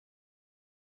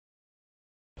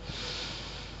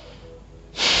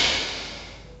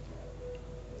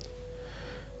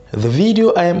The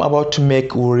video I am about to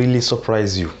make will really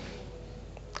surprise you.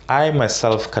 I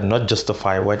myself cannot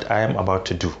justify what I am about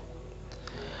to do.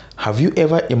 Have you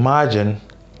ever imagined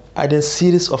adding a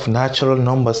series of natural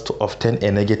numbers to obtain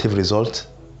a negative result?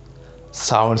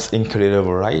 Sounds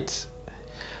incredible, right?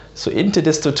 So in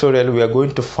today's tutorial, we are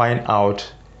going to find out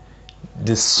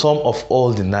the sum of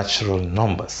all the natural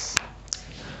numbers.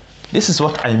 This is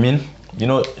what I mean. You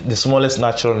know, the smallest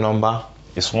natural number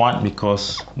is 1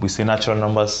 because we say natural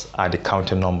numbers are the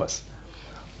counting numbers.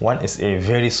 1 is a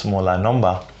very smaller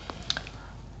number.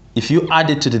 If you add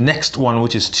it to the next one,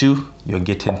 which is 2, you're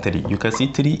getting 3. You can see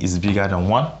 3 is bigger than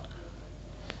 1.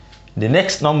 The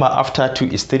next number after 2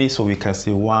 is 3, so we can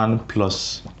say 1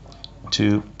 plus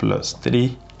 2 plus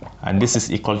 3, and this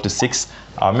is equal to 6.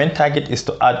 Our main target is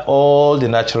to add all the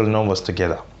natural numbers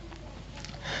together.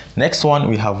 Next one,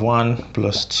 we have 1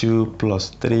 plus 2 plus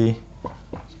 3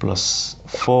 plus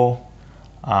 4,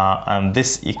 and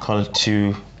this equal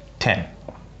to 10.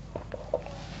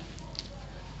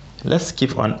 Let's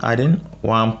keep on adding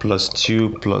 1 plus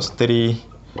 2 plus 3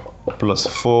 plus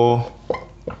 4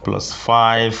 plus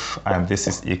 5, and this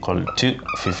is equal to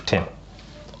 15.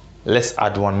 Let's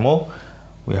add one more.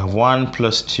 We have 1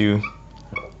 plus 2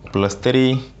 plus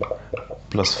 3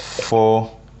 plus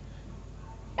 4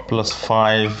 plus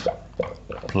 5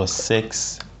 plus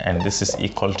 6, and this is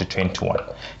equal to 21.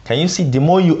 Can you see, the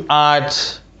more you add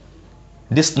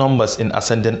these numbers in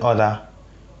ascending order,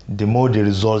 the more the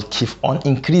result keeps on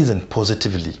increasing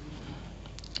positively.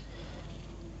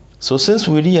 So since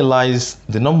we realize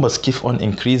the numbers keep on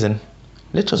increasing,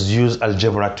 let us use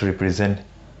algebra to represent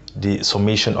the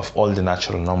summation of all the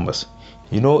natural numbers.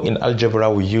 You know, in algebra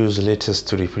we use letters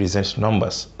to represent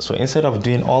numbers. So instead of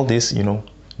doing all this, you know,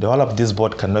 the whole of this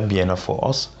board cannot be enough for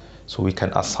us. So we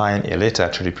can assign a letter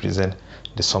to represent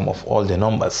the sum of all the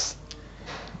numbers.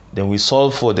 Then we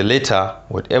solve for the letter.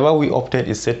 Whatever we obtain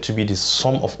is said to be the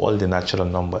sum of all the natural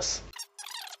numbers.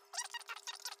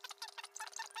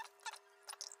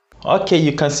 Okay,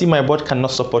 you can see my board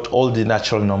cannot support all the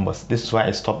natural numbers. This is why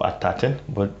I stop at 13.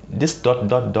 But this dot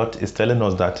dot dot is telling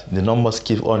us that the numbers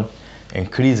keep on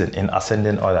increasing in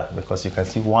ascending order, because you can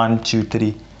see 1, 2,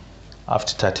 3.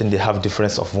 After 13, they have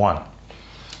difference of 1.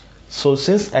 So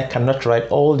since I cannot write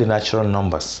all the natural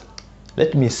numbers,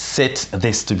 let me set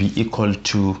this to be equal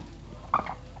to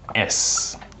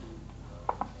s,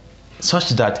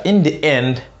 such that in the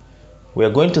end, we are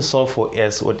going to solve for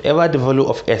s. Whatever the value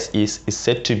of s is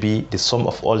said to be the sum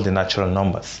of all the natural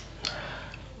numbers.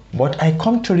 But I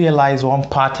come to realize one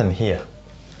pattern here.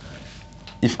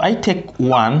 If I take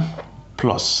 1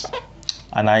 plus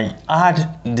and I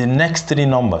add the next 3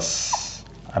 numbers,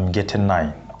 I'm getting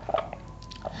 9.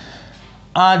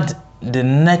 Add the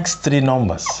next 3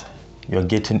 numbers, you're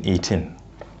getting 18.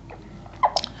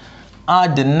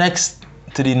 Add the next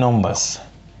 3 numbers,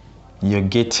 you're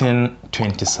getting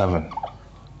 27.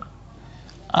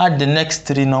 Add the next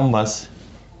 3 numbers,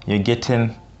 you're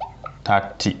getting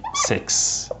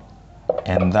 36.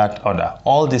 And that order.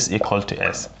 All this equal to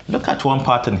s. Look at one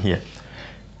pattern here.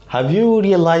 Have you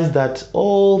realized that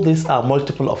all these are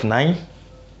multiple of 9?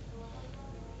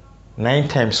 9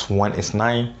 times 1 is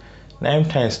 9. 9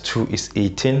 times 2 is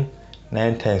 18.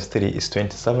 9 times 3 is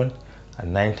 27.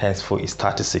 And 9 times 4 is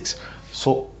 36.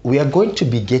 So we are going to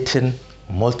be getting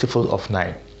multiple of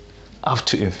 9 up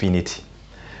to infinity.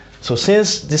 So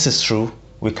since this is true,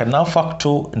 we can now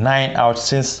factor 9 out,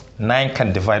 since 9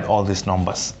 can divide all these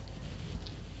numbers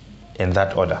in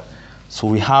that order. So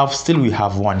we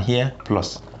have 1 here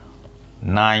plus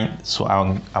 9. So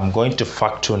I'm going to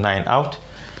factor 9 out.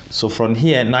 So from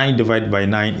here, 9 divided by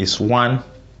 9 is 1,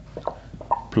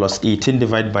 plus 18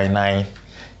 divided by 9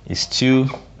 is 2,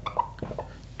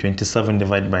 27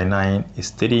 divided by 9 is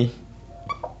 3,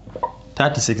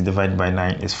 36 divided by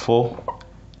 9 is 4.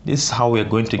 This is how we are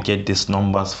going to get these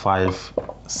numbers 5,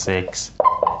 6.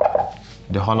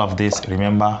 The whole of this,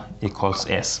 remember, equals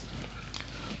s.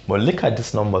 But look at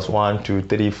these numbers: 1, 2,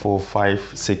 3, 4,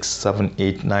 5, 6, 7,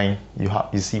 8, 9.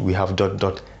 You see we have dot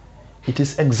dot. It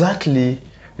is exactly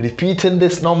repeating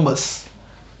these numbers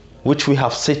which we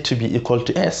have set to be equal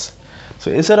to s.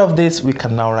 So instead of this, we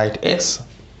can now write s.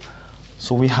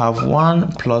 So we have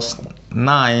 1 plus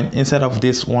 9. Instead of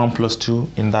this 1 plus 2,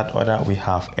 in that order we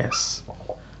have s.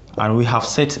 And we have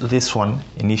set this one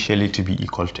initially to be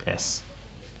equal to s.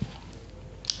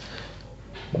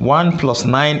 1 plus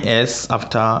 9s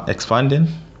after expanding,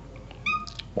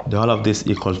 the whole of this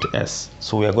equal to s.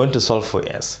 So we are going to solve for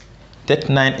s. Take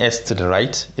 9s to the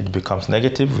right, it becomes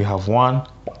negative. We have 1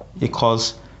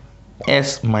 equals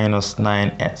s minus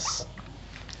 9s.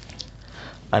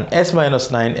 And s minus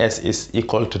 9s is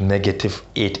equal to negative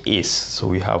 8s. So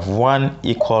we have 1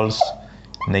 equals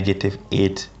negative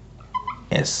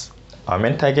 8s. Our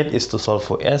main target is to solve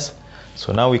for s.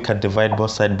 So now we can divide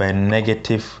both sides by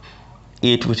negative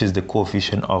 8, which is the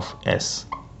coefficient of s.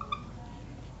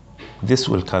 This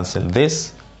will cancel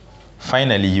this.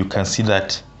 Finally, you can see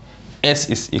that s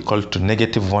is equal to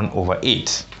negative 1 over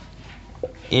 8.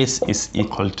 S is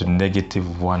equal to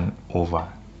negative 1 over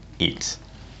 8.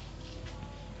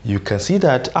 You can see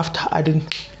that after adding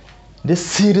this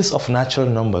series of natural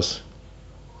numbers,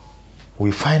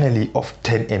 we finally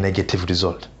obtain a negative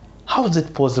result. How is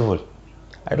it possible?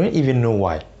 I don't even know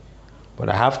why, but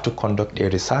I have to conduct a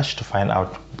research to find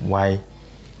out why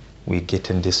we're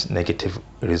getting this negative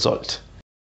result.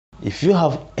 If you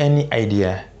have any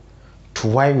idea to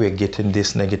why we're getting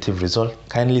this negative result,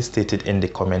 kindly state it in the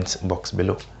comments box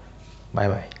below. Bye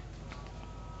bye.